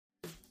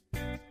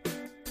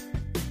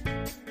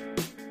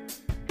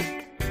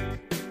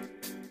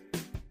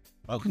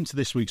Welcome to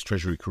this week's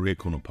Treasury Career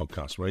Corner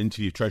podcast, where I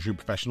interview Treasury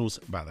professionals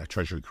about their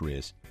Treasury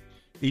careers.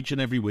 Each and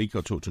every week,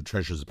 I talk to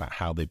treasurers about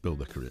how they built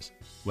their careers,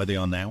 where they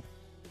are now,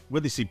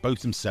 where they see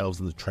both themselves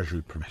and the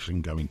Treasury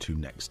profession going to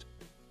next.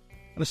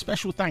 And a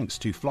special thanks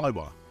to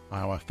Flywire,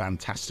 our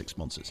fantastic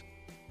sponsors.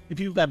 If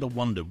you've ever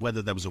wondered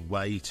whether there was a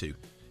way to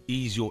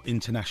ease your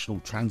international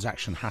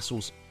transaction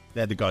hassles,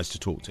 they're the guys to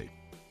talk to.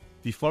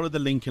 If you follow the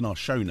link in our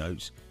show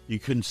notes, you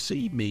can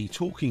see me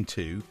talking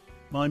to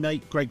my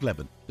mate Greg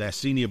Levin, their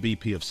Senior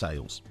VP of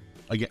Sales.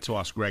 I get to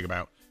ask Greg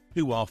about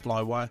who are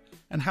Flywire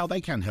and how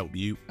they can help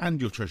you and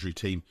your Treasury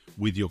team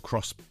with your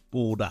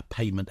cross-border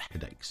payment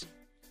headaches.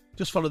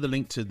 Just follow the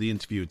link to the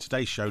interview in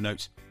today's show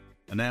notes.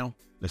 And now,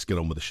 let's get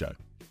on with the show.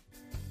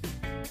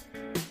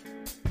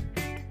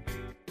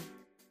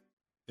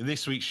 In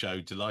this week's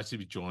show, delighted to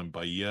be joined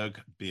by Jörg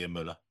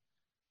Bermüller,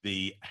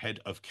 the head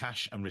of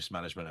cash and risk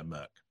management at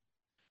MERCK.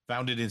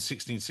 Founded in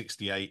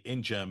 1668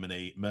 in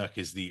Germany, MERCK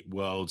is the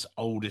world's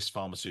oldest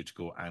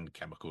pharmaceutical and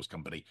chemicals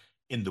company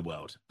in the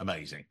world.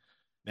 Amazing.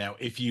 Now,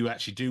 if you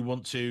actually do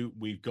want to,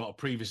 we've got a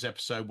previous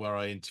episode where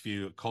I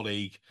interview a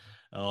colleague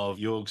of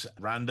Jörg's,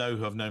 Rando,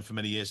 who I've known for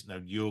many years,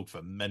 known Jörg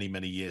for many,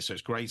 many years. So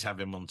it's great to have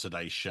him on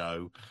today's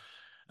show.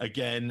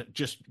 Again,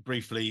 just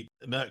briefly,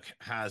 MERCK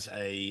has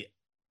a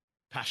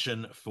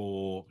passion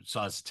for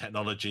science and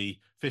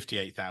technology,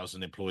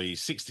 58,000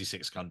 employees,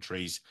 66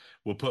 countries.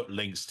 We'll put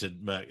links to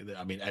MERCK.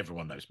 I mean,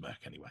 everyone knows MERCK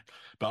anyway.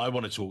 But I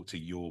want to talk to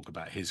Jörg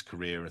about his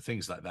career and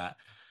things like that.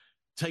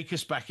 Take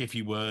us back, if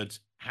you would.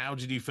 How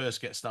did you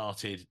first get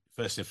started,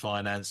 first in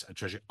finance and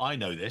treasury? I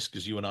know this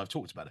because you and I have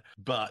talked about it.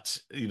 But,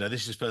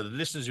 this is for the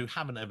listeners who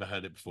haven't ever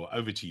heard it before.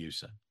 Over to you,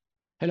 sir.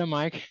 Hello,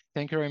 Mike.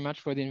 Thank you very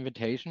much for the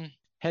invitation.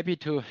 Happy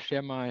to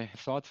share my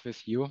thoughts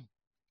with you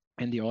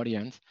and the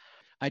audience.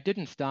 I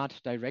didn't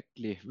start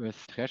directly with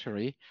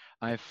Treasury.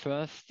 I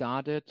first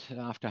started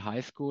after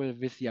high school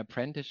with the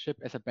apprenticeship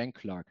as a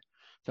bank clerk.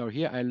 So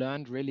here I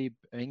learned really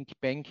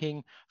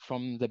banking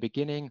from the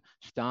beginning,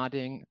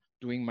 starting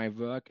doing my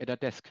work at a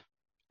desk.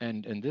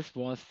 And this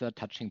was the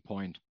touching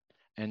point.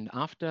 And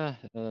after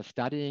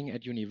studying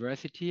at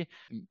university,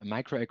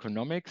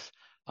 microeconomics,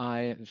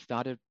 I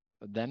started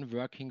then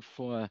working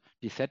for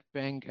DZ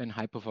Bank and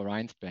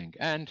Hypervereins Bank.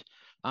 And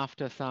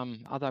after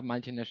some other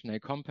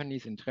multinational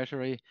companies in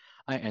Treasury,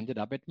 I ended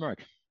up at MERCK.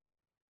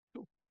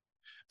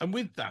 And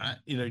with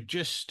that,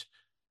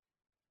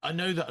 I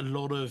know that a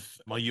lot of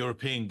my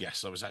European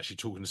guests, I was actually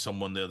talking to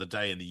someone the other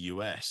day in the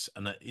US,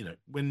 and that,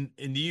 when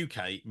in the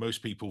UK,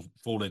 most people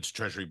fall into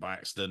Treasury by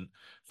accident,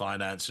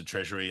 finance and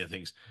Treasury and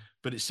things.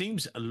 But it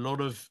seems a lot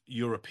of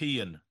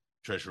European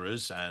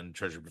treasurers and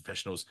Treasury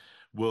professionals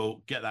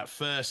will get that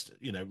first,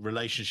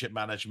 relationship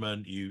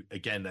management. You,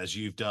 again, as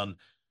you've done.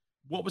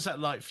 What was that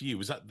like for you?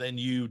 Was that then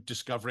you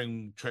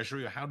discovering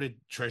Treasury, or how did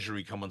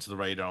Treasury come onto the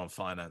radar on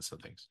finance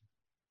and things?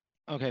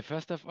 Okay,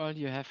 first of all,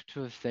 you have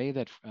to say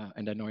that,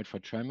 and I know it for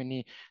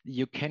Germany,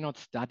 you cannot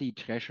study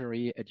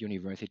Treasury at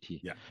university.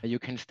 Yeah. You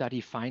can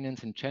study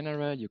finance in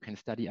general, you can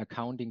study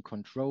accounting,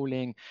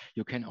 controlling,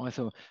 you can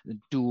also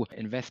do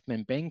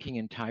investment banking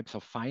and types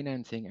of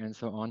financing and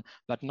so on,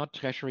 but not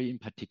Treasury in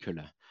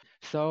particular.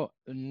 So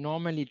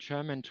normally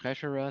German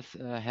treasurers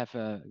have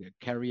a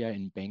career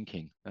in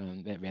banking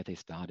where they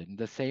started. And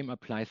the same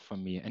applies for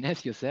me. And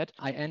as you said,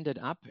 I ended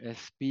up as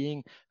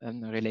being a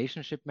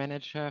relationship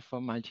manager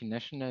for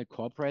multinational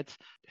corporates,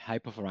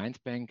 Hypervereins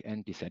Bank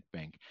and DZ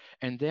Bank.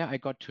 And there I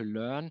got to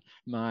learn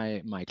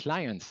my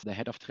clients, the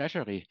head of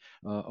treasury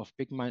of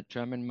big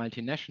German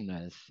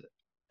multinationals.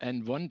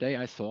 And one day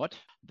I thought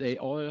they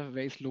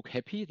always look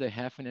happy. They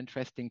have an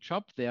interesting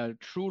job. They are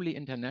truly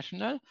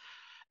international.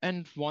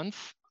 And once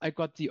I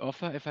got the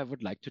offer if I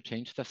would like to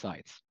change the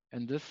sites.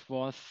 And this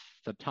was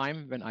the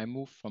time when I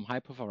moved from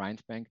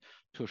Hypervereins Bank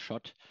to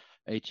Schott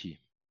AG.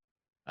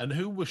 And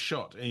who was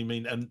Schott? I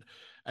mean,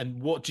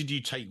 and what did you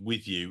take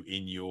with you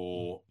in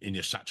your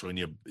satchel, in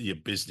your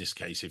business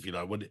case, if you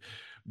like?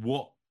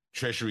 What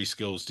Treasury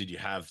skills did you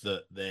have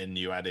that then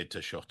you added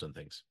to Schott and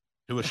things?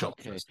 Who was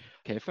Schott first?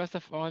 Okay, first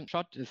of all,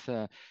 Schott is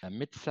a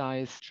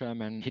mid-sized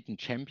German hidden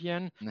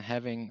champion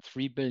having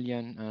 3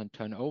 billion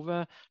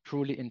turnover,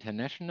 truly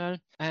international.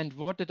 And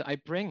what did I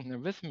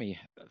bring with me?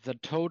 The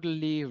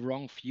totally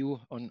wrong view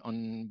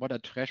on what a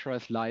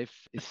treasurer's life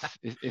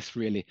is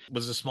really.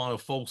 Was the smile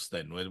false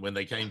then when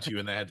they came to you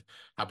and they had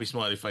happy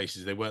smiley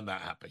faces? They weren't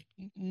that happy.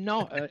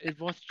 No, it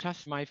was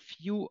just my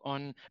view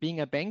on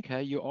being a banker.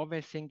 You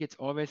always think it's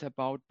always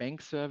about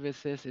bank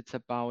services. It's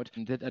about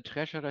that a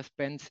treasurer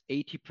spends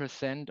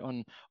 80%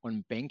 on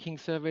banking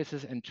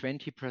services and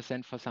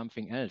 20% for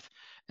something else.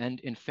 And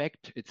in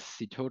fact, it's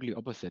the totally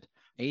opposite.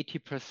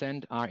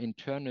 80% are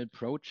internal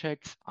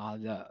projects, are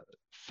the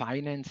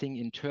financing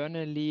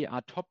internally,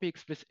 are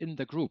topics within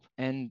the group.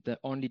 And the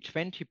only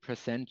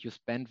 20% you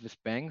spend with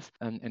banks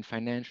and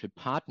financial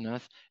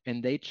partners,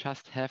 and they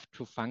just have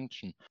to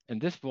function. And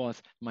this was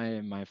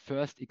my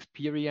first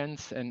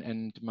experience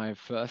and my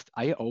first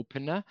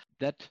eye-opener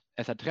that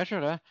as a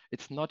treasurer,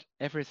 it's not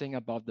everything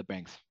about the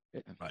banks.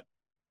 Right.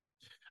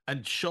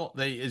 And Schott,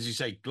 they, as you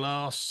say,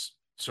 glass,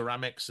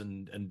 ceramics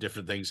and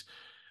different things.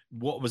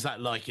 What was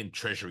that like in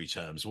Treasury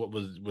terms? What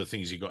were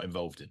things you got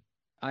involved in?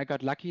 I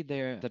got lucky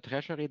there. The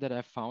treasury that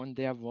I found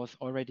there was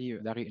already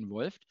very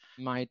involved.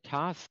 My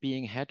task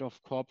being head of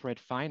corporate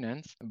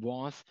finance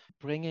was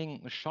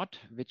bringing SHOT,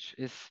 which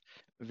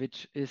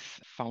is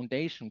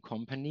foundation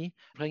company,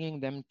 bringing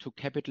them to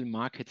capital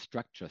market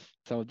structures.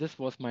 So this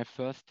was my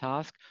first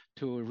task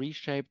to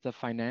reshape the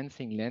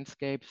financing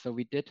landscape. So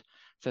we did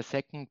the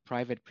second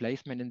private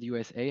placement in the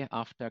USA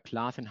after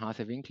Klaas and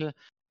Hasewinkel,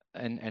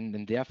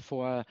 and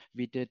therefore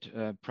we did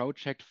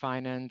project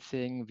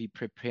financing, we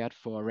prepared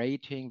for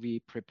rating, we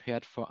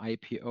prepared for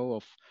IPO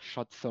of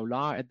Shot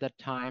Solar at that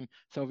time.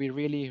 So we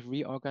really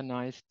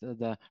reorganized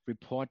the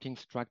reporting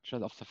structure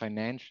of the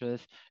financials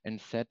and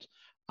set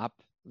up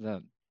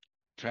the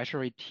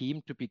treasury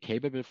team to be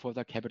capable for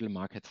the capital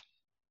markets.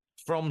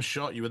 From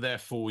Shot, you were there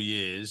 4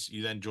 years.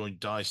 You then joined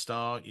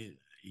DiStar.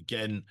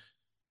 Again,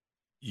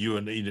 you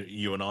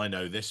and I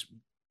know this.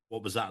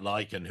 What was that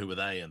like, and who were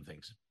they, and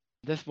things?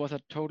 This was a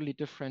totally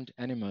different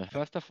animal.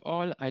 First of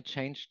all, I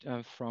changed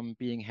from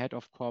being head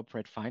of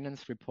corporate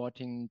finance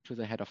reporting to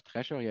the head of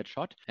treasury at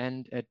SHOT.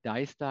 And at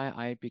DiStar,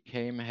 I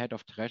became head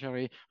of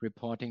treasury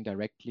reporting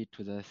directly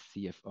to the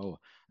CFO.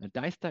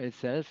 DiStar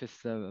itself is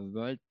the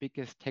world's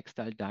biggest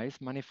textile dyes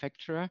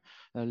manufacturer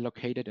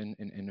located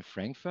in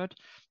Frankfurt.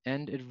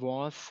 And it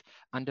was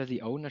under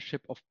the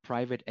ownership of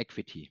private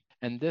equity.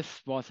 And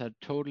this was a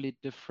totally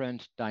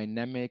different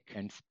dynamic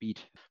and speed,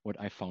 what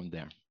I found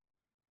there.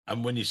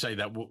 And when you say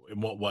that,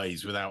 in what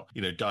ways, without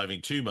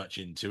diving too much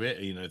into it,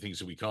 things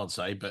that we can't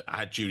say. But I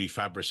had Julie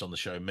Fabris on the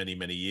show many,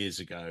 many years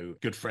ago,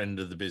 good friend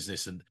of the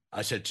business, and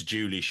I said to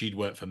Julie, she'd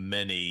worked for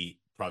many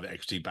private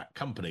equity-backed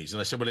companies,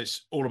 and I said, well,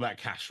 it's all about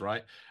cash,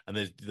 right?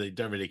 And they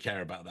don't really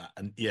care about that.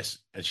 And yes,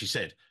 and she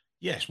said,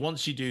 yes,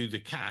 once you do the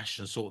cash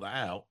and sort that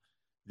out,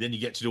 then you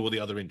get to do all the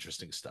other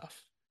interesting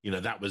stuff.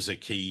 That was a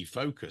key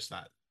focus.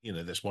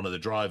 That's one of the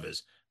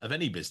drivers of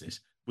any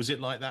business. Was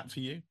it like that for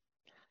you?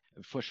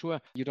 For sure,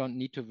 you don't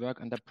need to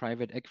work under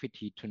private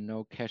equity to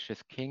know cash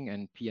is king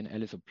and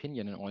P&L is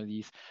opinion and all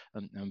these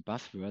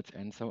buzzwords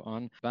and so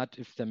on. But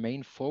if the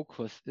main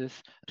focus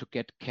is to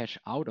get cash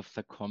out of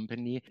the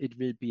company, it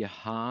will be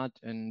hard,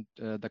 and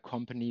the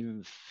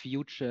company's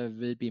future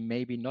will be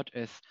maybe not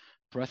as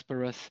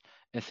prosperous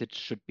as it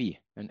should be.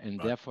 And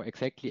Right. therefore,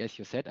 exactly as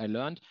you said, I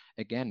learned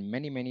again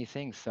many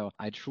things. So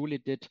I truly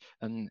did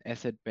an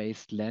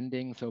asset-based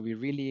lending. So we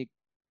really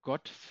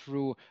got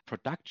through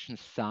production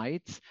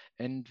sites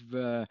and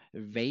were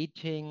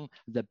weighting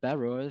the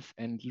barrels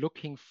and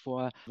looking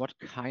for what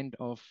kind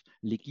of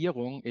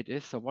legierung it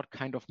is. So what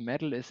kind of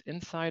metal is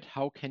inside,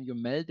 how can you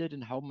melt it,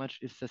 and how much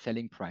is the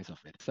selling price of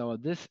it. So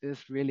this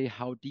is really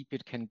how deep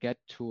it can get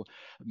to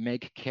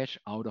make cash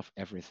out of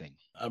everything.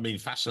 I mean,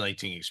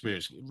 fascinating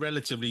experience.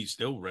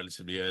 Still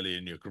relatively early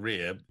in your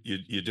career,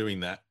 you're doing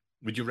that.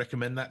 Would you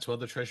recommend that to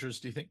other treasurers,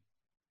 do you think?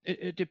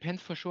 It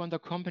depends for sure on the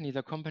company.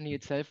 The company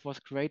itself was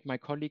great. My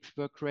colleagues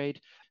were great.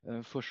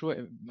 For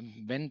sure,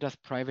 when does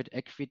private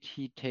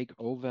equity take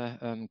over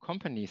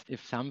companies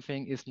if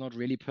something is not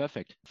really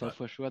perfect? So Right.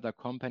 for sure, the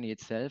company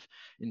itself,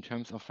 in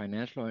terms of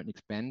financial and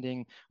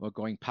expanding or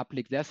going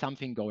public, there's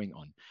something going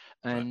on.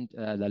 Right. And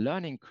the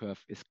learning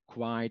curve is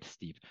quite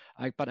steep.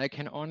 But I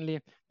can only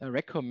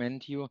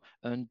recommend you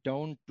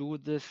don't do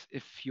this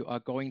if you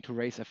are going to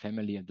raise a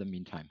family in the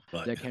meantime.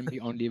 Right. There can be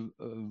only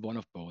one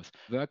of both.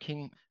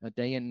 Working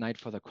day and night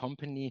for the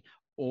company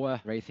or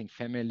raising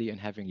family and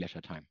having leisure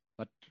time.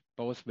 But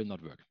both will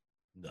not work.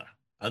 No.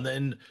 And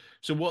then,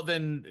 so what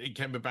then it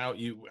came about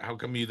you? How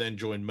come you then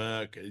joined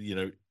MERCK?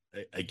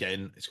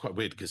 Again, it's quite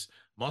weird because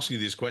I'm asking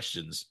you these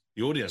questions.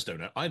 The audience don't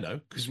know. I know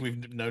because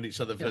we've known each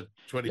other for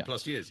 20 yeah.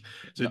 plus years.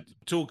 So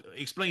No.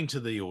 explain to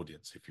the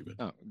audience, if you would.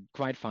 Oh,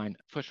 quite fine.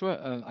 For sure,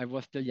 I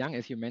was still young,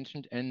 as you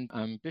mentioned, and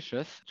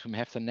ambitious to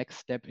have the next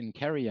step in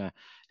career.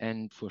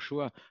 And for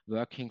sure,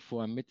 working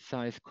for a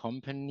mid-sized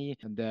company,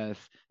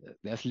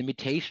 there's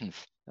limitations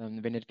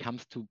when it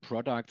comes to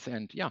products.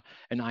 And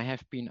I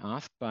have been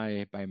asked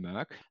by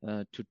MERCK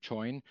to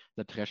join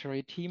the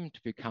treasury team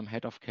to become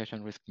head of cash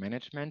and risk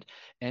management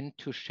and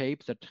to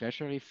shape the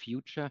treasury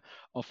future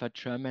of a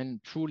German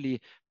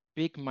truly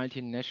big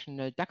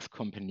multinational DAX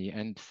company.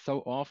 And so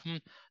often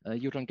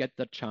you don't get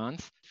the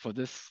chance for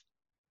this.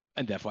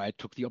 And therefore, I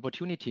took the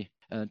opportunity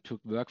to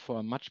work for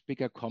a much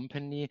bigger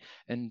company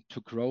and to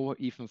grow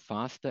even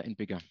faster and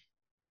bigger.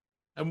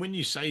 And when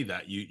you say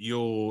that,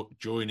 you're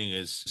joining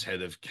as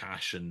head of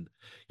cash and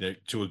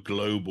to a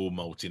global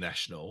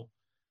multinational.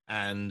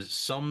 And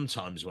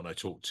sometimes when I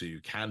talk to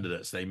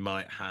candidates, they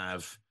might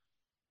have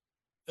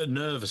a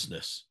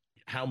nervousness.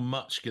 How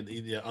much are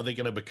they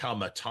going to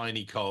become a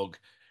tiny cog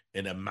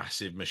in a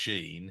massive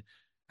machine?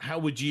 How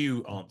would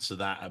you answer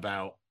that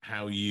about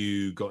how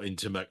you got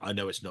into MERCK? I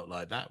know it's not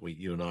like that.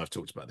 You and I have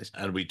talked about this,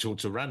 and we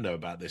talked to Rando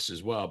about this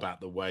as well, about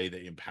the way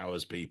that he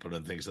empowers people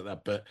and things like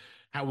that. But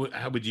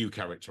how would you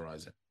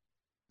characterize it?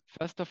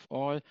 First of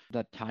all,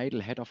 the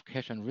title Head of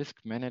Cash and Risk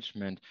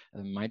Management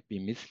might be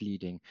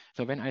misleading.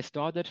 So when I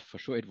started, for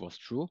sure it was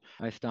true.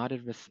 I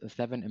started with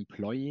 7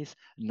 employees.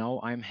 Now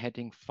I'm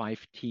heading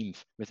 5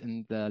 teams.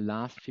 Within the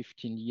last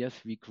 15 years,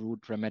 we grew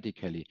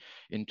dramatically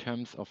in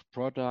terms of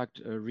product,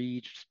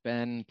 reach,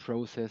 span,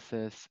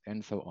 processes,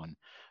 and so on.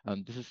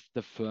 This is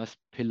the first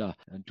pillar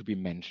to be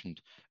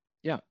mentioned.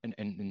 Yeah,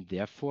 and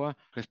therefore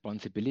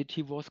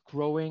responsibility was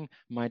growing.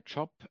 My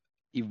job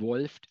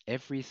evolved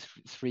every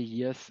 3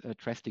 years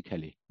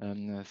drastically.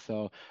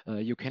 So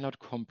you cannot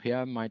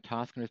compare my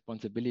task and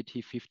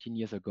responsibility 15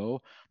 years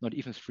ago, not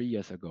even 3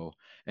 years ago.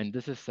 And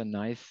this is the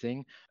nice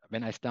thing.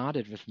 When I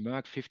started with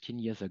MERCK 15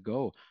 years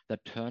ago, the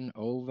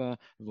turnover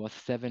was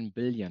 7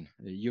 billion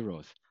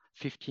euros.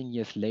 15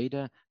 years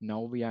later,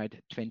 now we are at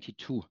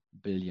 22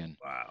 billion.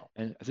 Wow.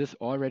 And this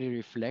already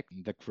reflects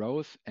the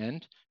growth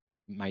and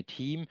my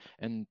team,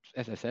 and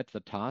as I said,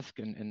 the task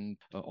and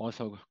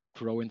also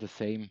grow in the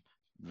same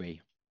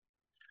way.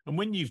 And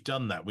when you've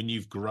done that, when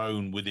you've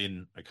grown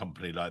within a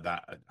company like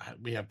that,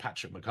 we have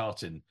Patrick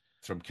McCartin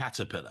from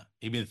Caterpillar.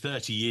 He'd been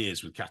 30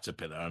 years with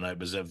Caterpillar, and it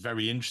was a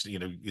very interesting,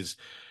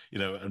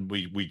 and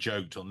we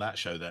joked on that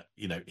show that,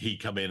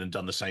 he'd come in and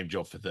done the same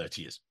job for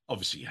 30 years.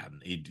 Obviously he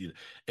hadn't.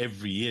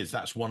 Every year,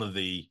 that's one of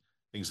the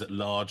things that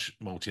large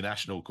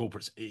multinational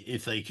corporates,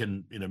 if they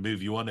can,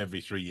 move you on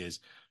every 3 years.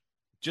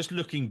 Just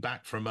looking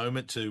back for a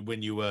moment to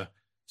when you were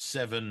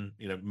 7,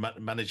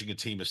 managing a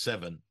team of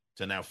 7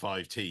 to now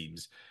 5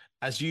 teams,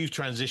 as you've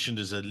transitioned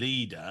as a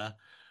leader,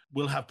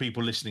 we'll have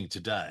people listening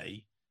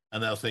today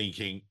and they're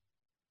thinking,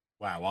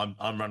 wow,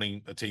 I'm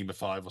running a team of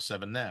 5 or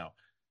 7 now.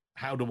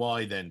 How do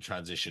I then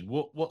transition?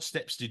 What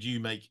steps did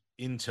you make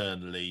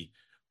internally?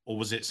 Or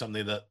was it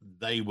something that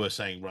they were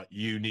saying, right,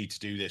 you need to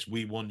do this,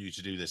 we want you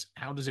to do this?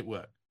 How does it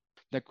work?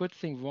 The good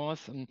thing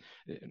was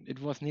it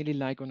was nearly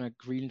like on a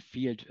green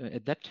field.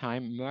 At that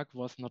time, MERCK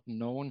was not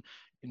known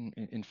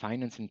in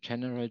finance in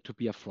general to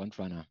be a front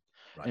runner.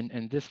 Right.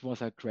 And this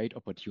was a great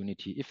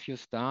opportunity. If you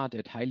start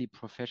at highly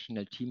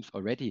professional teams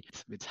already,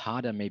 it's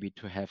harder maybe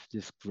to have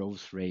this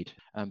growth rate.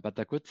 But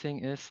the good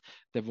thing is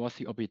there was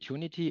the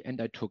opportunity and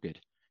I took it.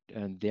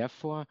 And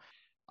therefore,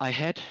 I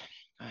had,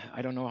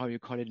 I don't know how you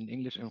call it in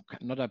English,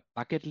 not a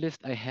bucket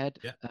list. I had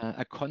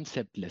a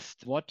concept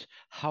list.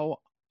 How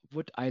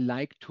would I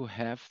like to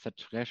have the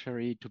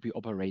treasury to be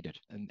operated?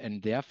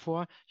 And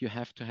therefore, you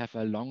have to have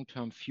a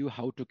long-term view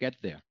how to get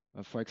there.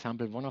 For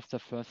example, one of the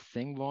first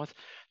thing was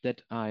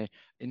that I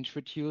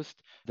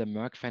introduced the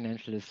MERCK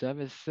Financial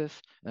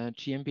Services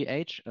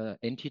GmbH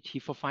entity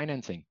for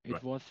financing. It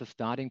Right. was the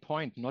starting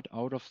point, not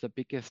out of the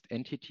biggest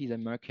entity, the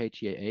MERCK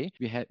KGaA.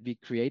 We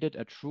created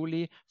a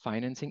truly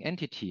financing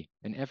entity,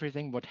 and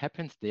everything what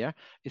happens there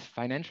is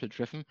financial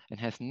driven and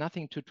has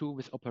nothing to do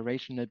with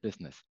operational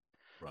business.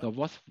 Right.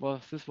 So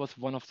this was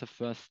one of the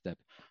first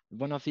steps.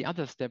 One of the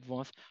other steps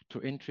was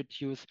to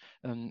introduce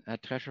a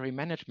treasury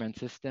management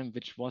system,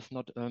 which was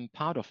not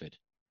part of it.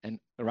 And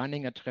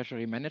running a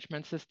treasury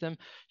management system,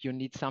 you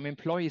need some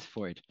employees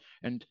for it.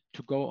 And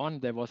to go on,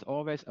 there was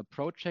always a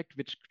project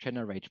which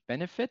generates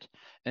benefit.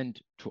 And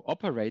to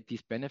operate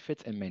these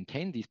benefits and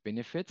maintain these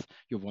benefits,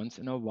 you once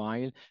in a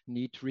while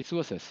need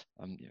resources.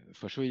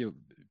 For sure,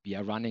 we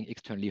are running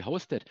externally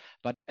hosted,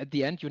 but at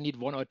the end, you need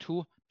 1 or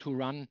 2 to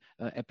run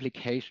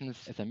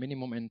applications as a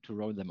minimum and to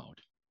roll them out.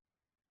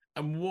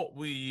 And what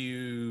were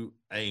you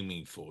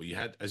aiming for? You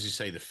had, as you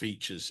say, the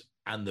features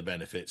and the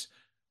benefits.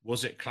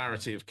 Was it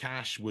clarity of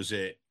cash? Was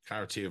it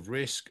clarity of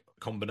risk?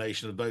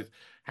 Combination of both?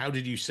 How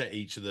did you set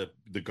each of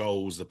the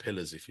goals, the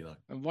pillars, if you like?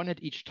 One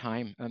at each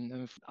time.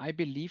 I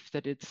believe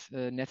that it's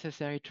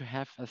necessary to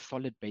have a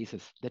solid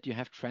basis, that you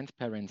have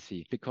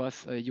transparency,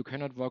 because you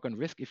cannot work on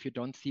risk if you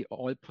don't see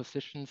all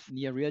positions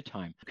near real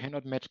time. You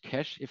cannot match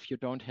cash if you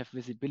don't have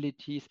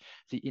visibilities,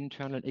 the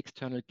internal,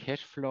 external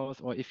cash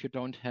flows, or if you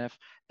don't have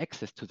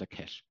access to the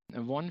cash.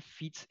 And one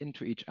feeds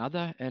into each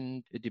other,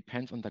 and it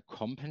depends on the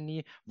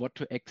company what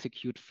to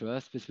execute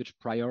first with which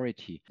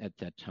priority at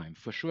that time.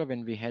 For sure,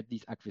 when we had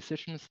these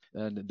acquisitions,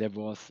 there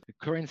was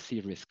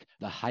currency risk,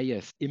 the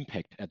highest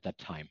impact at that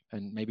time,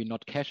 and maybe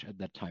not cash at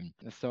that time.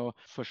 So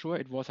for sure,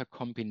 it was a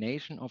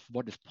combination of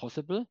what is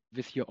possible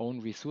with your own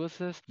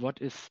resources, what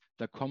is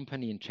the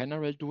company in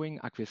general doing,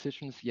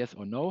 acquisitions, yes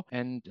or no,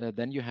 and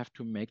then you have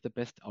to make the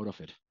best out of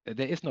it.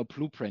 There is no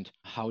blueprint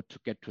how to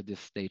get to this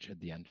stage at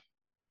the end.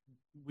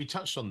 We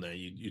touched on there,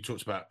 you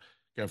talked about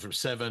going from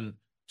 7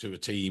 to a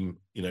team,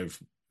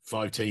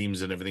 5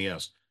 teams and everything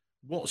else.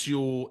 What's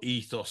your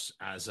ethos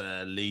as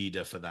a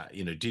leader for that?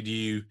 Did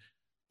you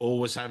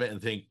always have it and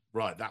think,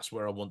 right, that's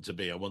where I want to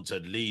be? I want to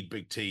lead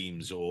big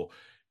teams, or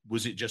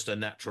was it just a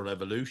natural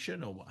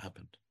evolution, or what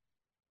happened?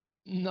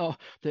 No,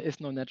 there is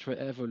no natural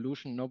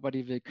evolution.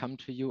 Nobody will come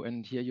to you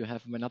and here you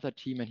have another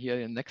team and here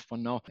the next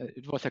one. No,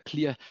 it was a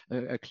clear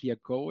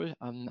goal.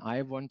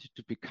 I wanted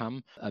to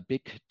become a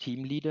big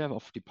team leader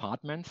of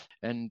departments,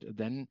 and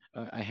then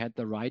I had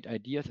the right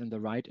ideas and the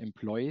right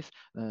employees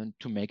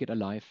to make it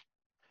alive.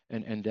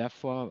 And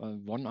therefore,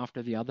 one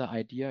after the other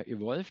idea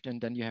evolved,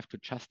 and then you have to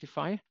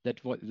justify that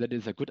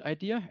is a good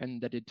idea and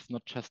that it's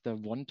not just a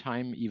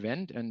one-time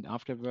event, and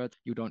afterwards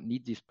you don't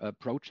need these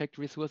project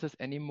resources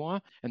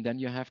anymore. And then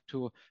you have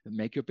to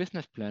make your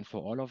business plan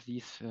for all of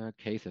these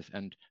cases.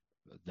 And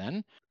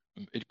then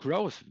it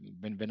grows.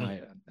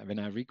 When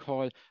I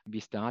recall,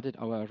 we started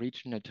our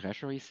regional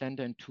treasury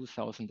center in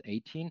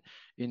 2018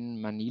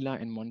 in Manila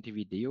and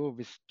Montevideo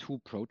with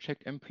 2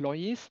 project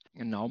employees.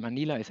 And now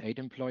Manila is 8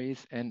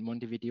 employees and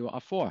Montevideo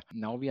are 4.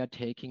 Now we are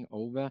taking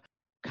over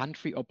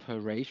country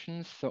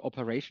operations, so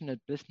operational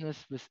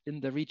business within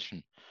the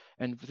region.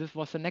 And this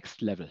was the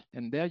next level.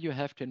 And there you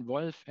have to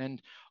involve and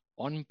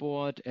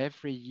onboard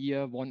every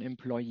year 1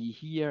 employee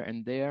here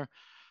and there.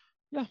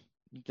 Yeah,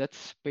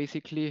 that's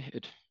basically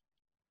it.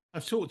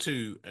 I've talked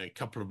to a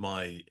couple of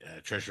my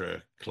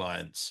treasurer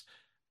clients,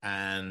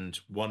 and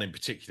one in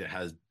particular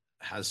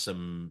has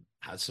some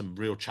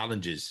real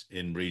challenges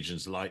in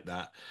regions like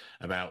that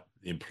about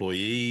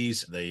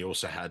employees. They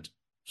also had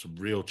some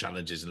real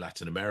challenges in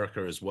Latin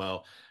America as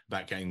well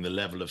about getting the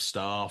level of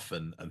staff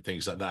and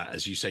things like that.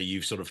 As you say,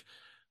 you've sort of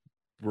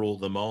brought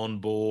them on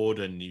board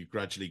and you've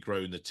gradually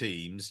grown the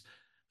teams.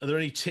 Are there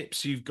any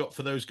tips you've got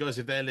for those guys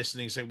if they're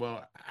listening saying,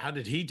 well, how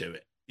did he do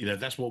it?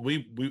 That's what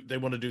they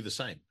want to do the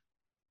same.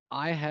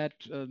 I had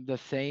the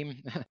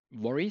same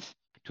worries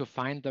to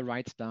find the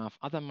right staff.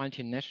 Other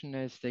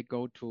multinationals, they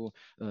go to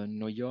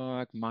New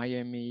York,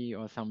 Miami,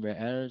 or somewhere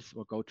else,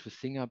 or go to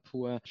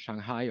Singapore,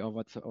 Shanghai,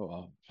 or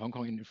Hong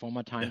Kong in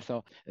former times.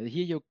 Yeah. So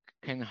here you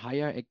can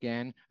hire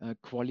again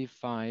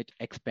qualified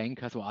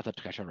ex-bankers or other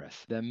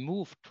treasurers. The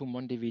move to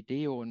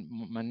Montevideo and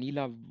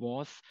Manila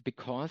was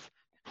because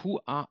who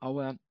are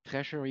our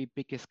treasury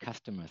biggest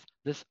customers?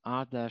 These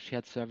are the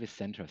shared service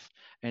centers,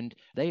 and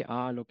they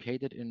are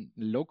located in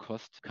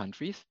low-cost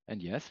countries.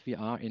 And yes, we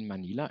are in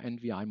Manila and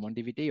we are in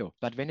Montevideo.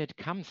 But when it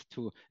comes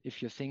to,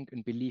 if you think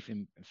and believe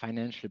in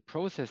financial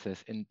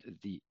processes, and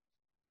the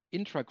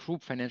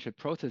intra-group financial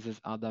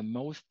processes are the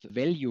most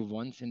value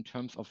ones in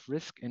terms of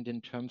risk and in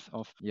terms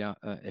of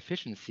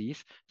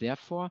efficiencies.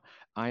 Therefore,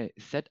 I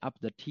set up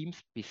the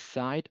teams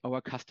beside our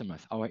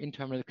customers, our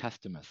internal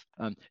customers.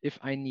 If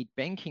I need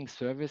banking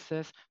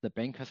services, the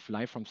bankers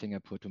fly from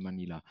Singapore to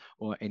Manila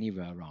or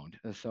anywhere around.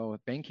 So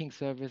banking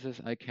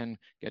services I can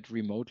get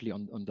remotely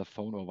on the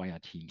phone or via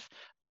Teams.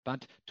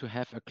 But to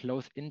have a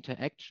close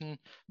interaction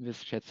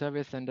with shared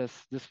service centers,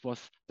 this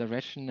was the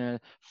rationale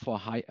for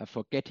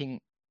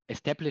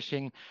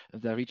establishing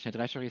the regional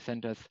treasury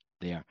centers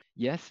there.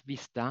 Yes, we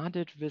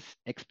started with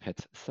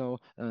expats. So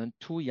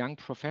 2 young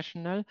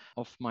professionals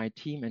of my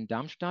team in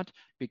Darmstadt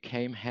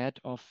became head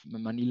of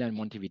Manila and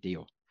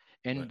Montevideo.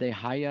 And Right. they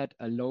hired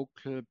a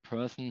local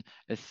person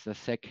as the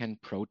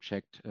second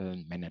project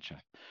manager.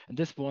 And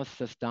this was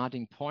the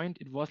starting point.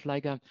 It was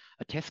like a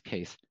test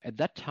case. At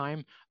that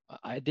time,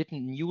 I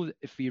didn't knew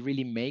if we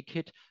really make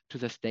it to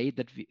the state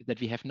that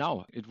we have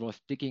now. It was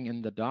digging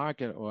in the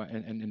dark,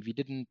 and we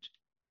didn't.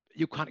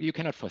 You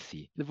cannot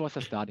foresee. It was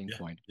a starting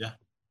point. Yeah.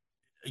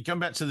 Going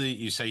back to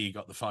you say you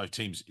got the 5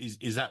 teams.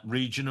 Is that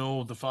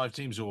regional, the 5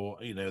 teams, or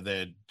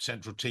they're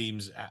central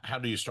teams? How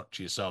do you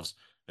structure yourselves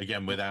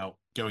again without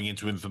going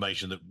into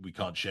information that we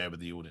can't share with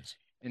the audience?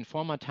 In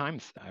former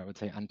times, I would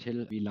say,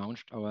 until we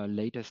launched our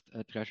latest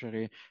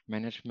treasury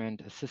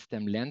management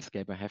system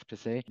landscape, I have to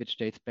say, which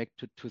dates back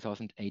to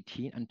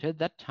 2018. Until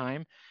that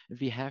time,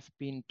 we have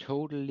been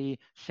totally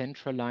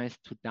centralized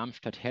to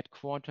Darmstadt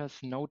headquarters,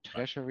 no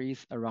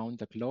treasuries around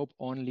the globe,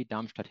 only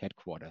Darmstadt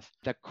headquarters.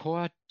 The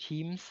core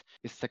teams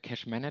is the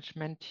cash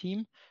management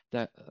team,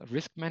 the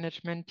risk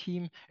management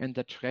team, and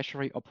the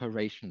treasury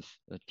operations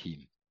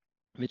team,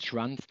 which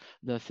runs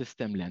the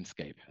system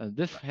landscape.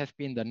 This has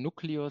been the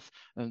nucleus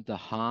and the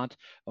heart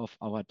of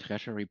our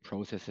treasury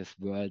processes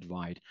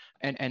worldwide.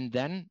 And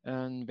then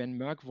when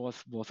MERCK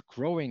was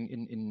growing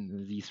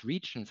in these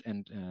regions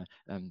and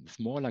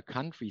smaller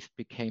countries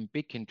became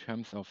big in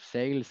terms of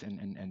sales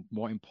and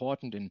more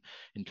important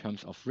in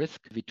terms of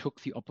risk, we took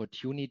the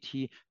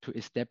opportunity to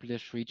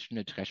establish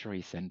regional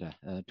treasury center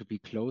to be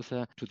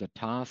closer to the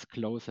task,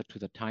 closer to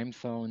the time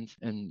zones,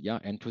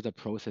 and to the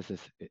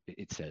processes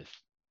itself.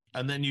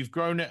 And then you've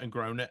grown it,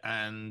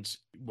 and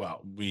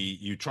well,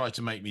 you tried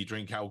to make me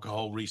drink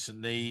alcohol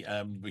recently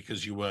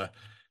because you were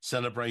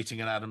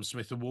celebrating an Adam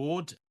Smith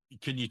Award.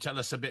 Can you tell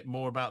us a bit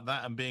more about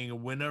that and being a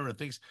winner and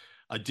things?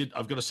 I've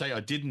got to say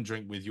I didn't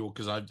drink with you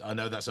because I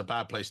know that's a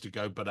bad place to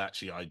go, but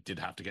actually I did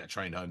have to get a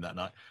train home that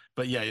night.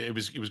 But yeah, it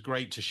was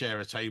great to share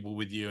a table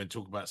with you and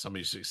talk about some of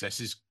your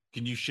successes.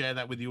 Can you share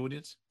that with the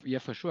audience? Yeah,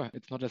 for sure.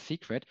 It's not a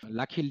secret.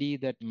 Luckily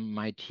that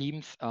my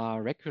teams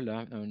are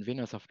regular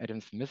winners of Adam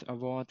Smith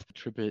Awards,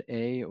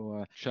 AAA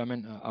or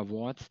German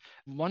awards.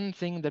 One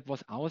thing that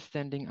was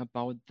outstanding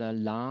about the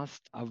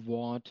last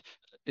award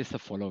is the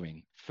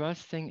following.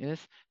 First thing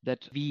is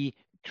that we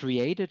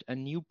created a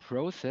new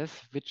process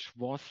which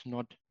was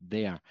not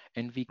there,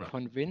 and we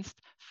convinced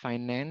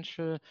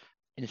financial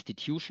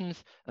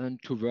institutions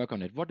to work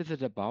on it. What is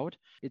it about?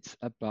 It's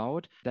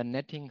about the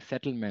netting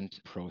settlement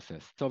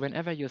process. So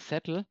whenever you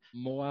settle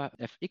more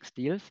FX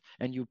deals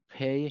and you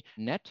pay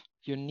net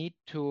you need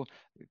to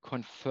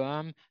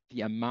confirm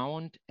the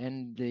amount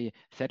and the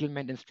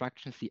settlement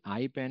instructions, the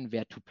IBAN,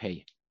 where to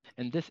pay.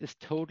 And this is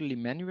totally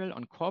manual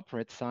on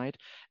corporate side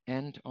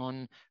and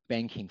on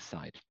banking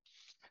side.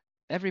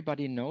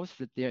 Everybody knows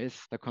that there is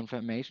the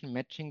confirmation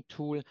matching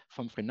tool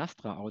from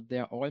Finastra out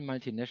there. All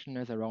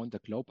multinationals around the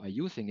globe are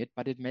using it,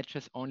 but it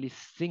matches only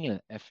single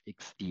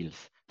FX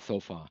deals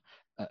so far,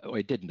 or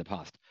it did in the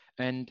past.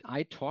 And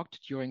I talked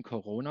during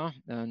Corona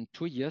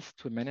 2 years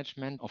to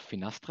management of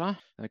Finastra.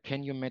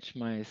 Can you match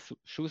my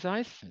shoe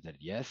size? I said,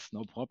 yes,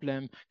 no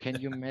problem. Can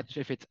you match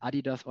if it's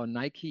Adidas or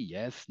Nike?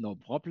 Yes, no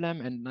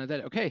problem. And I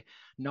said, okay,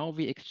 now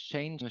we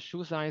exchange the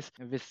shoe size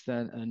with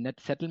the net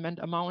settlement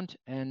amount,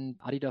 and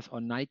Adidas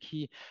or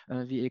Nike,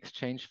 we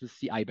exchange with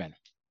the IBAN.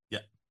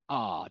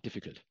 Yeah.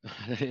 Difficult.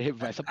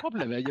 There's a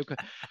problem.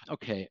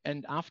 Okay.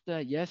 And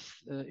after, yes,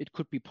 it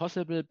could be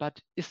possible, but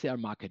is there a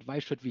market? Why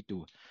should we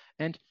do?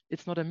 And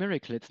it's not a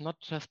miracle. It's not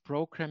just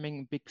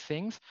programming big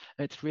things.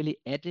 It's really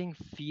adding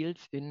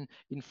fields in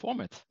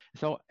formats.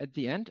 So at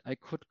the end, I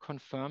could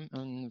confirm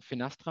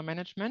Finastra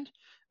management.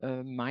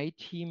 My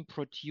team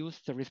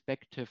produced the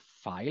respective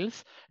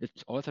files.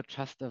 It's also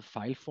just a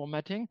file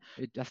formatting.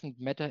 It doesn't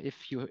matter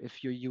if you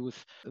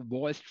use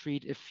Wall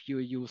Street, if you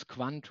use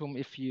Quantum,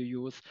 if you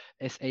use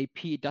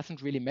SAP, it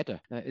doesn't really matter.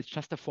 It's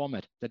just a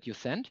format that you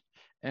send,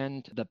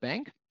 and the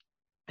bank,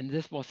 and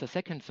this was the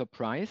second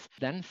surprise,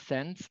 then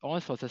sends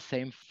also the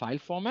same file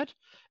format,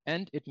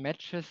 and it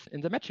matches in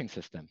the matching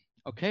system.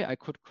 Okay, I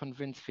could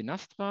convince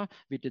Finastra,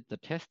 we did the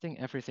testing,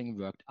 everything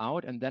worked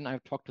out, and then I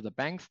talked to the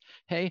banks,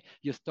 hey,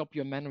 you stop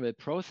your manual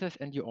process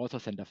and you also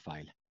send a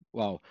file.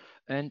 Wow.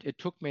 And it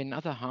took me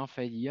another half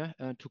a year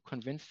to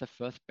convince the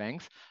first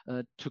banks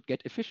to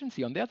get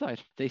efficiency on their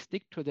side. They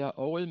stick to their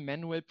old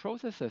manual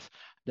processes,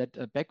 that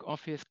a back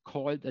office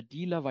called a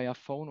dealer via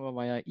phone or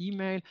via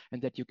email,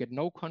 and that you get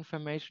no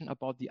confirmation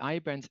about the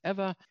IBANs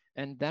ever.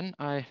 And then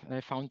I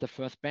found the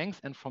first banks,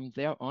 and from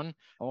there on,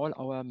 all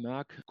our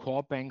MERCK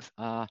core banks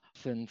are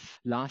since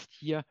last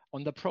year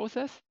on the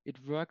process. It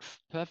works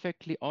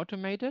perfectly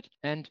automated.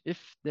 And if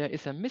there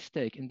is a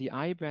mistake in the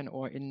IBAN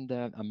or in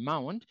the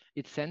amount,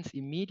 it sends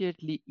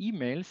immediately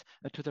emails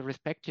to the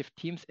respective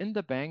teams in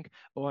the bank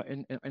or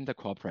in the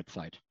corporate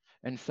side.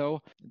 And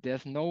so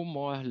there's no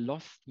more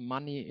lost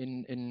money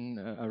in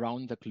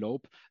around the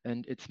globe,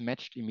 and it's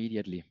matched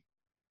immediately.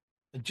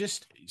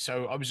 Just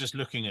so I was just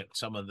looking at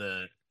some of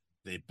the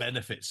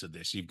benefits of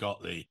this. You've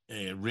got the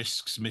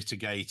risks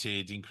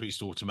mitigated,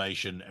 increased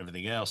automation,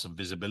 everything else, and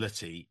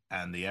visibility,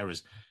 and the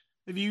errors.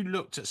 Have you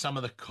looked at some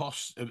of the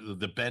costs,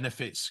 the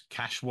benefits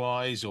cash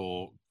wise,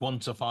 or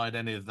quantified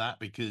any of that?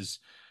 Because,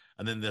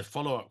 and then the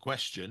follow-up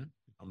question,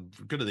 I'm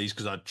good at these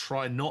because I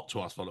try not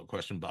to ask follow-up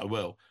question, but I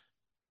will.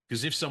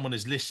 Because if someone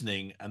is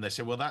listening and they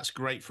say, well, that's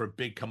great for a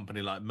big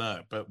company like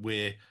Merck, but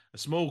we're a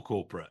small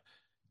corporate,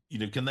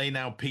 can they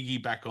now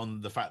piggyback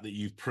on the fact that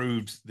you've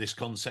proved this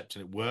concept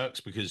and it works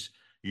because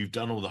you've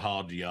done all the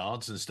hard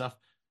yards and stuff?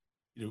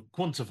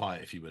 Quantify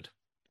it if you would.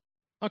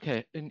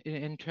 Okay,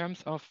 in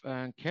terms of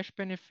cash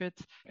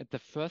benefits, at the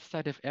first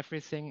side of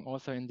everything,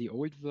 also in the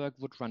old work,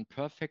 would run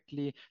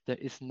perfectly. There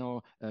is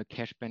no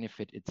cash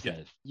benefit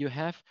itself. Yeah. You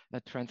have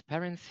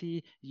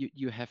transparency,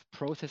 you have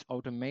process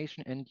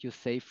automation, and you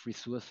save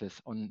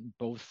resources on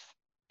both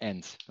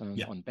ends,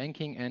 on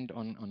banking and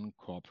on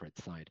corporate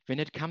side. When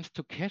it comes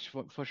to cash,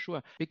 for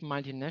sure, big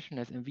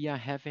multinationals, and we are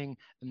having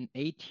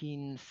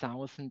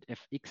 18,000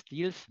 FX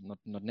deals, not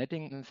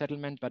netting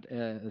settlement, but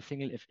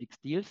single FX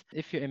deals.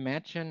 If you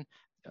imagine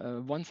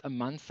once a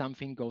month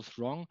something goes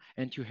wrong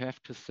and you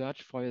have to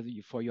search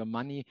for your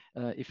money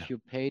if you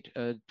paid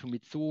to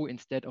Mitsu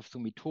instead of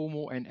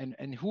Sumitomo,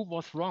 and who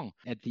was wrong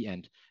at the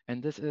end.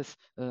 And this is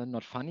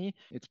not funny,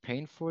 it's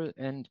painful,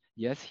 and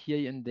yes,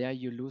 here and there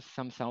you lose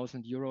some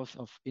 €1,000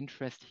 of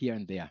interest here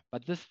and there.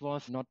 But this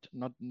was not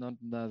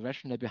the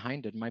rationale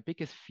behind it. My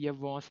biggest fear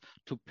was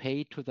to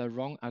pay to the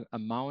wrong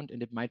amount,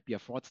 and it might be a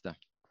fraudster.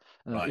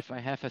 Right. If I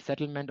have a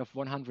settlement of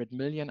 100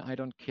 million, I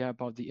don't care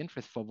about the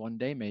interest for one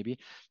day, maybe.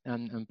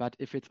 But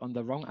if it's on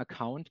the wrong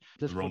account,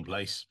 this the wrong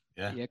place.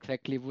 Yeah,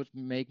 exactly, would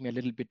make me a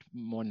little bit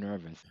more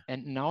nervous.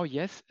 And now,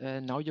 yes,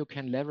 now you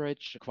can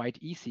leverage quite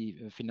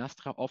easy.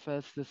 Finastra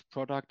offers this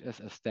product as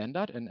a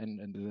standard, and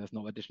there's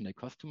no additional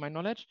cost to my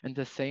knowledge. And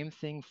the same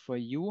thing for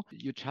you.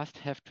 You just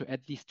have to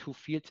add these two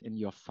fields in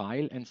your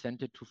file and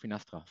send it to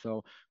Finastra.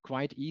 So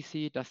quite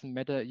easy. Doesn't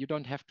matter. You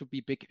don't have to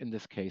be big in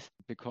this case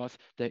because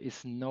there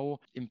is no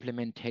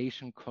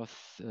implementation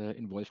costs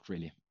involved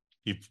really.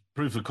 You've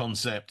proved the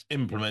concept,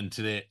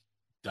 implemented it,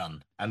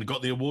 done, and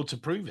got the award to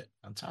prove it.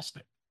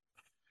 Fantastic.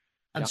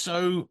 And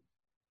so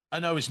I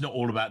know it's not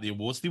all about the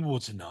awards. The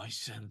awards are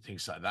nice and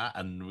things like that.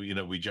 And,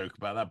 we joke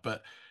about that.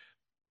 But,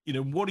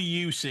 what are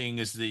you seeing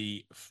as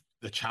the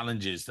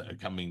challenges that are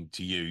coming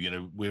to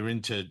you? We're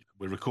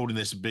recording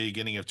this at the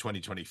beginning of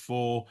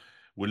 2024.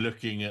 We're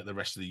looking at the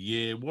rest of the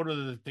year. What are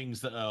the things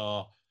that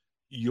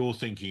you're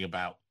thinking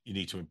about you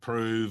need to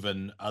improve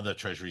and other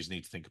treasuries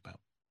need to think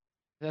about?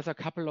 There's a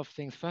couple of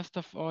things. First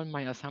of all,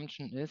 my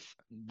assumption is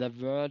the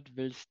world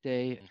will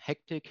stay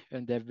hectic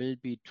and there will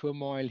be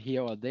turmoil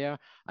here or there.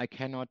 I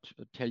cannot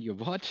tell you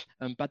what.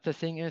 But the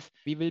thing is,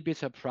 we will be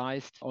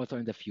surprised also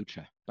in the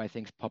future by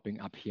things popping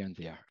up here and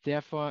there.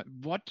 Therefore,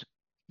 what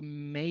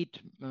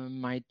made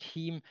my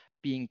team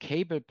being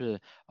capable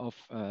of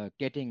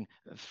getting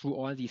through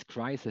all these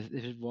crises,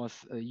 if it was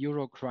a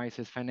euro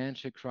crisis,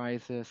 financial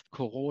crisis,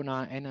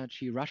 corona,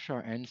 energy,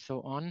 Russia, and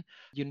so on,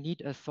 you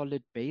need a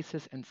solid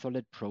basis and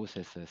solid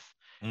processes.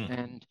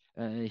 And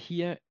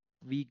here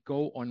we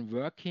go on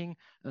working,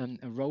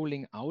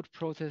 rolling out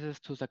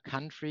processes to the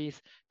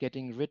countries,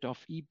 getting rid of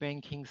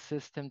e-banking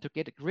system, to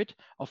get rid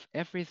of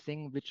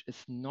everything which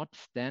is not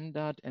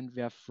standard and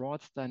where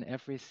fraudster and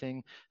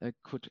everything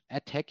could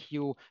attack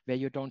you, where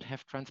you don't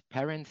have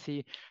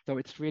transparency. So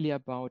it's really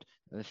about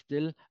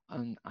still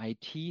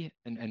IT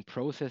and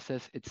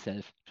processes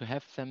itself, to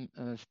have them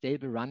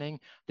stable running,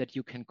 that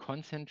you can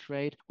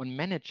concentrate on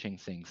managing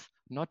things,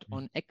 not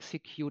on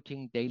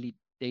executing daily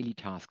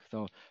tasks.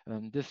 So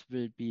this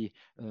will be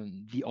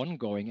the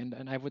ongoing,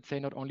 and I would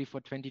say not only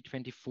for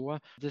 2024,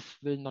 this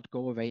will not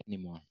go away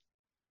anymore.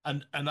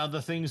 And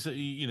other things that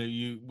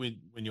you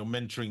when you're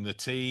mentoring the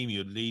team,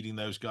 you're leading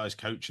those guys,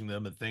 coaching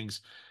them and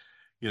things,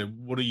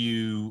 what are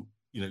you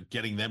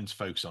getting them to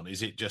focus on?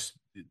 Is it just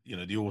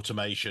the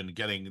automation,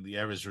 getting the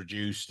errors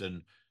reduced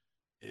and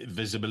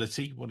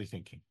visibility? What are you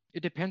thinking?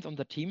 It depends on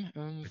the team,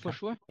 for Okay.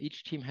 sure.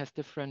 Each team has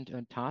different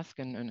tasks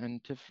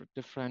and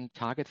different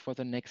targets for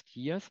the next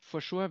years. For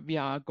sure, we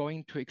are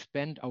going to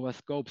expand our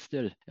scope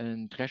still.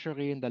 And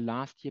Treasury in the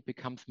last year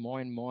becomes more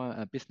and more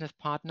a business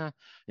partner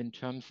in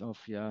terms of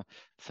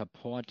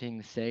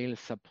supporting sales,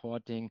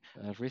 supporting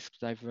risk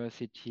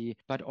diversity,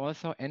 but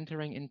also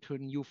entering into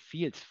new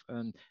fields.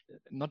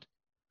 Not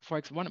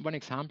one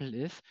example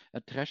is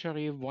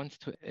Treasury wants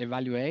to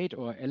evaluate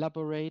or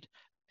elaborate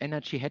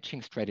energy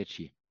hedging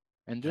strategy.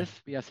 And Okay.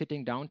 this, we are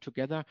sitting down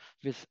together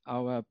with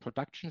our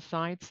production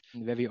sites,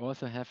 where we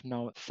also have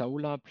now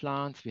solar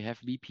plants, we have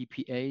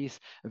VPPAs,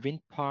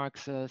 wind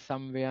parks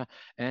somewhere,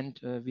 and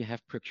we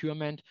have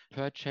procurement,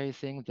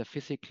 purchasing the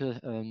physical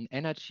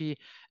energy.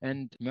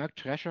 And MERCK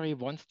Treasury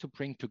wants to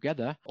bring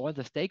together all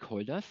the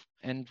stakeholders,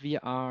 and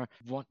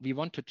we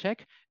want to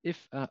check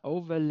if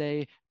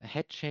overlay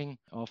hedging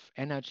of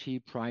energy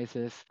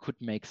prices could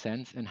make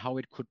sense and how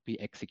it could be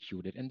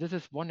executed. And this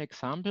is one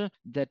example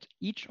that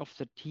each of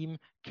the team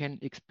can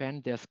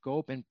expand their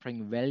scope and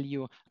bring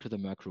value to the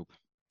MERCK Group.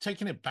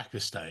 Taking it back a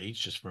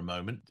stage just for a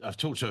moment, I've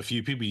talked to a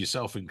few people,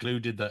 yourself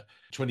included, that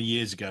 20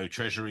 years ago,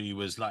 Treasury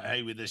was like,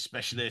 hey, we're this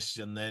specialist.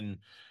 And then,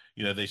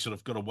 they sort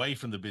of got away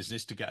from the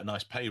business to get a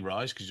nice pay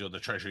rise because you're the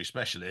Treasury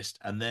specialist.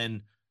 And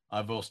then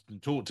I've often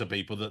talked to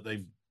people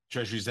that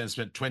Treasury's then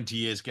spent 20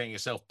 years getting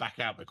itself back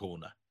out the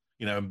corner,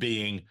 and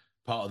being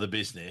part of the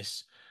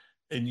business.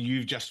 And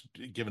you've just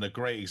given a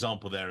great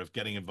example there of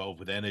getting involved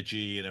with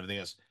energy and everything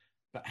else.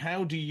 But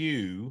how do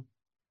you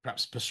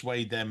perhaps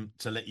persuade them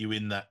to let you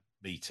in that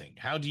meeting?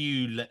 How do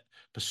you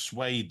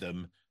persuade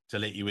them to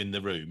let you in the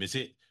room? Is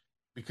it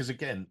because,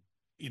 again,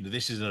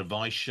 this is an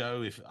advice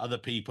show. If other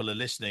people are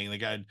listening, they're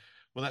going,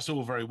 well, that's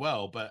all very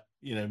well, but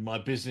my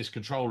business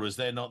controllers,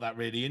 they're not that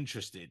really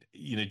interested.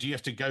 Do you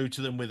have to go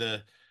to them with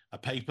a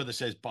paper that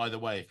says, by the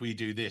way, if we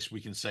do this,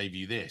 we can save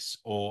you this?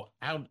 Or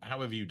how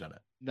have you done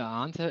it? The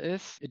answer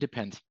is it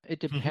depends. It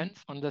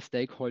depends on the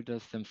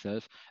stakeholders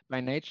themselves.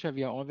 By nature,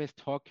 we are always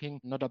talking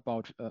not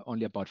about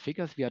only about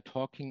figures. We are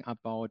talking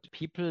about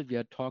people. We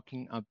are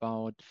talking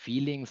about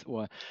feelings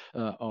or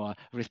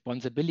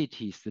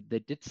responsibilities, that they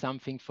did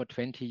something for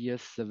 20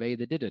 years the way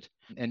they did it.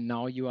 And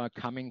now you are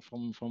coming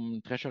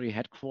from Treasury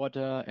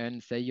headquarters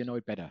and say, you know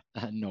it better.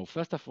 No,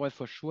 first of all,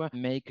 for sure,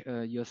 make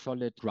your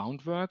solid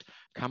groundwork,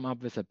 come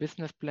up with a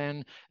business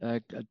plan,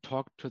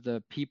 talk to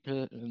the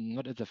people,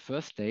 not at the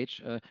first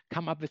stage,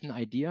 come up with an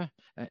idea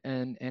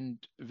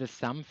and with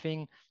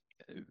something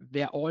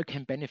where all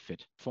can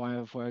benefit.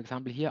 For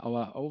example, here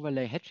our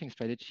overlay hedging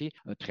strategy,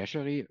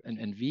 Treasury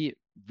and we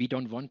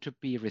don't want to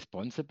be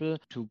responsible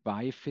to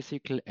buy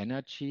physical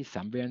energy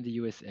somewhere in the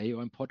USA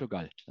or in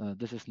Portugal.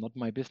 This is not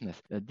my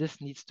business. This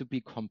needs to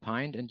be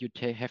combined, and you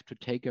have to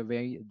take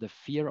away the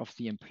fear of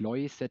the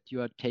employees that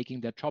you are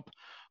taking their job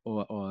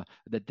or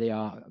that they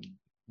are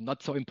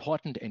not so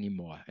important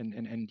anymore. And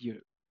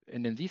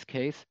in this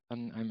case,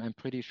 I'm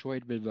pretty sure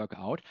it will work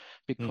out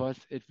because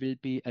it will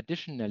be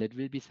additional. It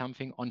will be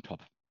something on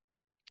top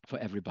for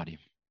everybody.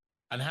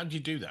 And how do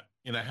you do that?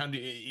 How do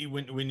you,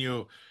 when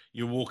you're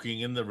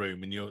walking in the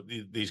room and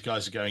these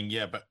guys are going,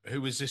 yeah, but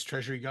who is this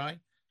Treasury guy?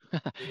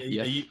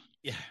 Yes.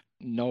 Yeah.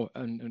 No,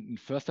 and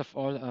first of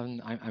all,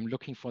 I'm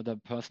looking for the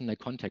personal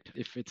contact.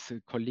 If it's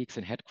colleagues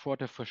in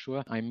headquarters, for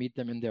sure, I meet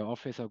them in their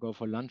office or go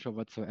for lunch or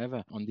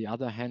whatsoever. On the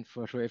other hand,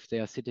 for sure, if they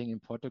are sitting in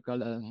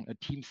Portugal, a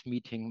Teams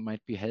meeting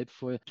might be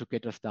helpful to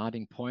get a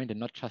starting point and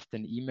not just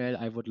an email.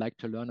 I would like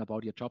to learn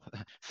about your job.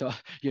 So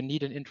you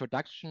need an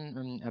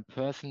introduction, a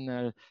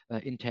personal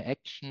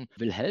interaction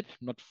will help,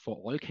 not for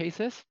all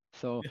cases.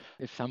 So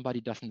if somebody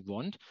doesn't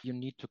want, you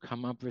need to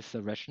come up with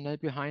the rationale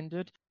behind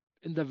it.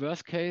 In the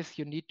worst case,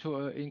 you need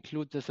to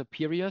include the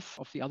superiors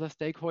of the other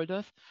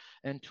stakeholders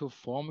and to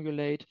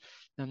formulate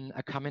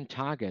a common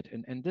target.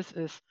 And this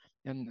is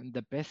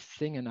the best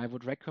thing. And I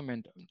would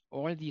recommend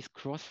all these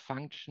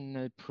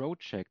cross-functional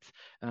projects.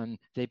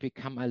 They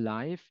become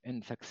alive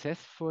and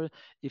successful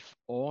if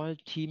all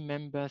team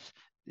members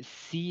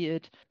see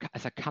it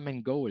as a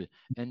common goal.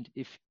 And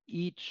if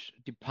each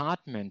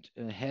department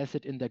has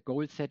it in the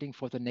goal setting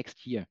for the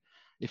next year.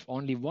 If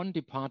only one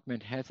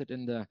department has it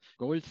in the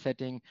goal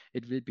setting,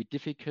 it will be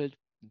difficult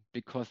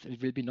because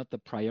it will be not the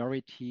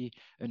priority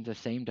in the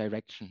same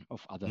direction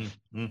of others.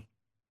 Mm-hmm.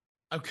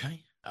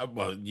 Okay.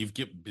 Well, you've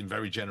been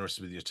very generous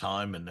with your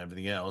time and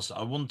everything else.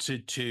 I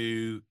wanted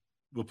to,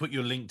 we'll put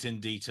your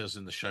LinkedIn details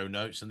in the show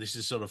notes, and this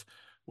is sort of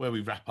where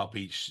we wrap up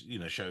each,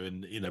 show.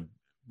 And,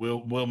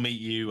 we'll meet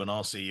you and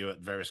I'll see you at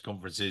various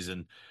conferences,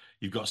 and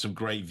you've got some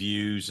great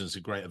views and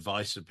some great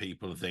advice for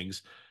people and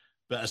things.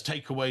 But as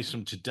takeaways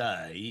from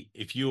today,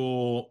 if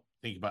you're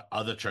thinking about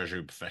other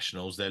Treasury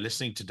professionals, they're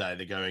listening today,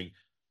 they're going,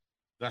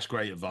 that's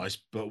great advice,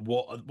 but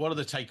what are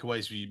the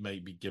takeaways you may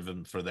be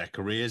given for their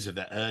careers if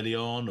they're early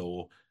on,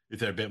 or if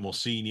they're a bit more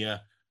senior?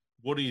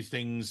 What are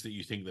things that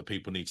you think that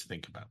people need to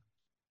think about?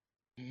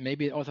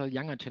 Maybe also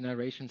younger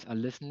generations are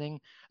listening.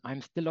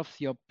 I'm still of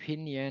the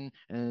opinion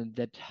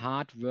that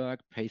hard work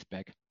pays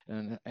back.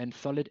 And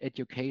solid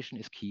education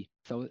is key.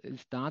 So it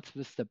starts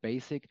with the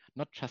basic,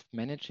 not just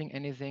managing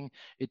anything.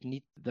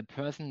 The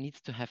person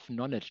needs to have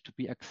knowledge to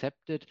be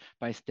accepted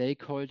by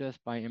stakeholders,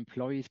 by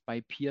employees,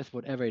 by peers,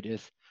 whatever it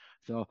is.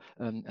 So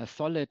a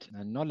solid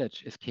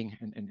knowledge is king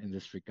in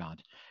this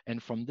regard.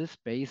 And from this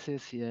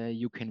basis,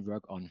 you can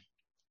work on.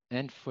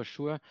 And for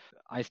sure,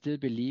 I still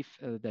believe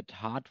that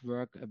hard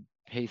work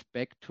pays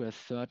back to a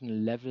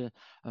certain level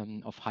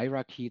of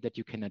hierarchy that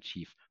you can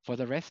achieve. For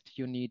the rest,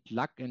 you need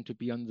luck and to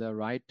be on the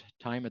right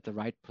time at the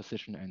right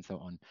position and so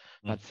on.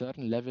 But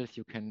certain levels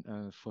you can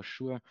for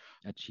sure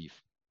achieve.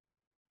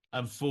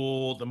 And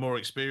for the more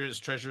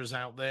experienced treasurers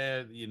out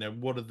there,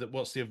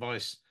 what's the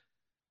advice?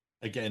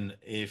 Again,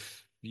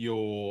 if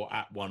you're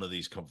at one of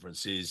these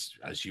conferences,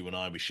 as you and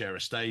I, we share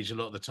a stage a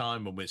lot of the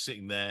time when we're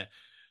sitting there,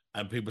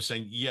 and people are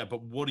saying, yeah,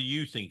 but what are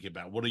you thinking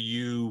about? What are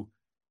you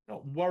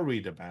not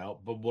worried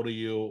about, but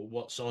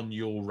what's on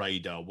your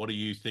radar? What are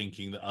you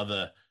thinking that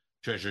other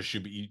treasurers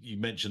should be? You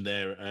mentioned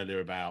there earlier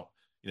about,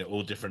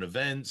 all different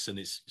events, and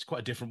it's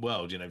quite a different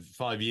world.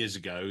 5 years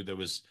ago, there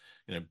was,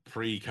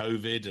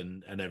 pre-COVID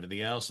and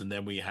everything else. And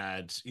then we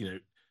had,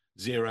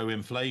 zero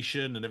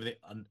inflation and everything.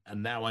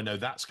 And now I know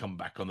that's come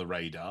back on the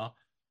radar.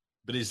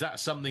 But is that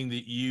something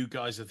that you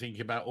guys are thinking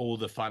about, all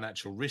the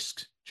financial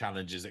risk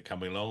challenges that are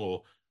coming along,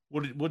 or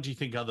what do you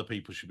think other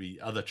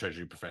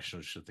Treasury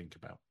professionals should think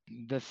about?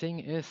 The thing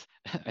is,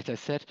 as I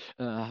said,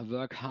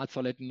 work hard,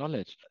 solid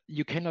knowledge.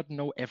 You cannot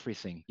know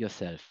everything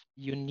yourself.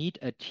 You need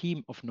a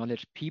team of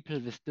knowledge, people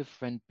with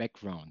different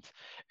backgrounds.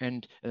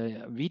 And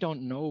we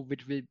don't know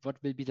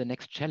what will be the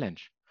next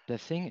challenge. The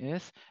thing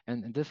is,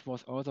 and this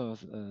was also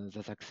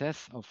the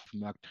success of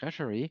MERCK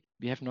Treasury,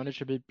 we have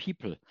knowledgeable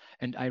people,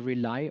 and I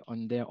rely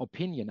on their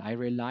opinion, I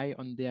rely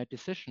on their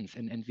decisions,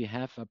 and we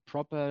have a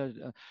proper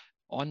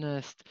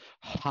honest,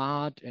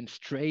 hard, and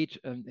straight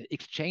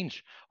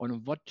exchange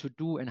on what to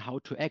do and how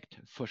to act.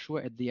 For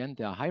sure, at the end,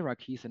 there are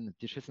hierarchies and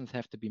decisions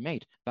have to be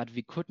made, but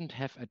we couldn't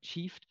have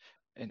achieved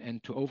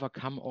and to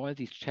overcome all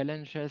these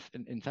challenges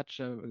in such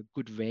a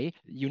good way.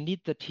 You need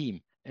the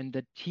team, and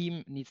the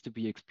team needs to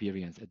be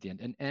experienced at the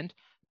end. And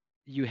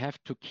you have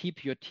to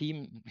keep your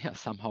team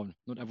somehow,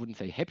 I wouldn't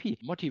say happy,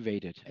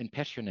 motivated and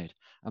passionate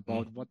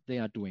about what they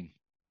are doing.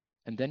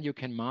 And then you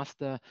can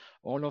master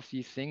all of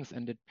these things,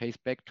 and it pays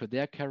back to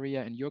their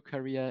career and your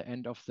career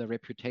and of the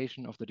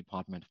reputation of the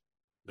department.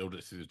 Build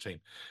it through the team.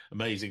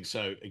 Amazing.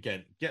 So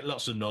again, get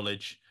lots of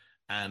knowledge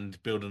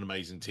and build an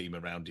amazing team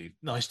around you.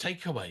 Nice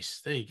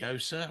takeaways. There you go,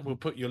 sir. We'll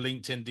put your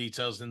LinkedIn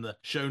details in the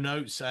show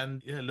notes,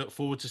 and look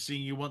forward to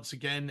seeing you once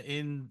again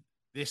in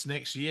this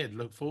next year.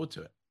 Look forward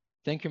to it.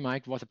 Thank you,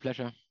 Mike. It was a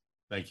pleasure.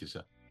 Thank you,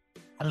 sir.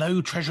 Hello,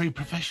 Treasury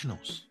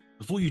professionals.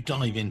 Before you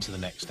dive into the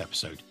next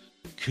episode,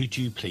 could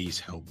you please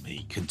help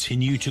me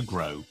continue to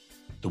grow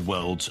the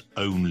world's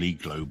only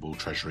global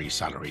Treasury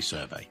salary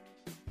survey?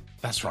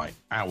 That's right,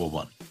 our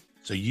one.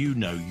 So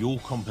your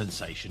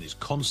compensation is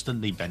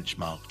constantly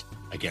benchmarked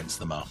against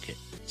the market.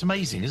 It's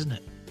amazing, isn't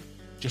it?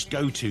 Just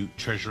go to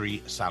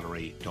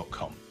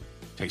treasurysalary.com.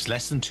 It takes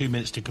less than 2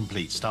 minutes to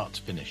complete, start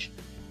to finish.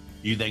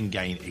 You then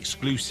gain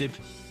exclusive,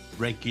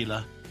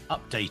 regular,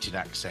 updated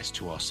access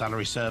to our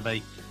salary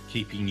survey,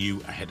 keeping you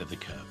ahead of the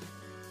curve.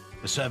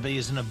 The survey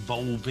is an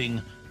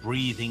evolving,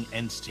 breathing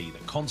entity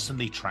that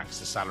constantly tracks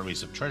the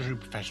salaries of Treasury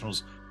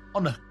professionals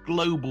on a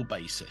global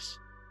basis.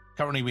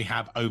 Currently, we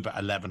have over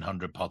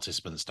 1,100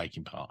 participants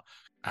taking part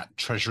at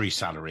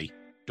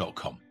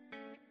treasurysalary.com.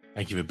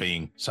 Thank you for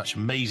being such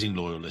amazing,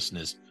 loyal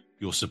listeners.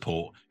 Your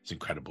support is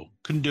incredible.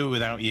 Couldn't do it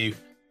without you.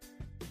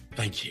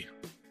 Thank you.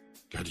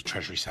 Go to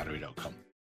treasurysalary.com.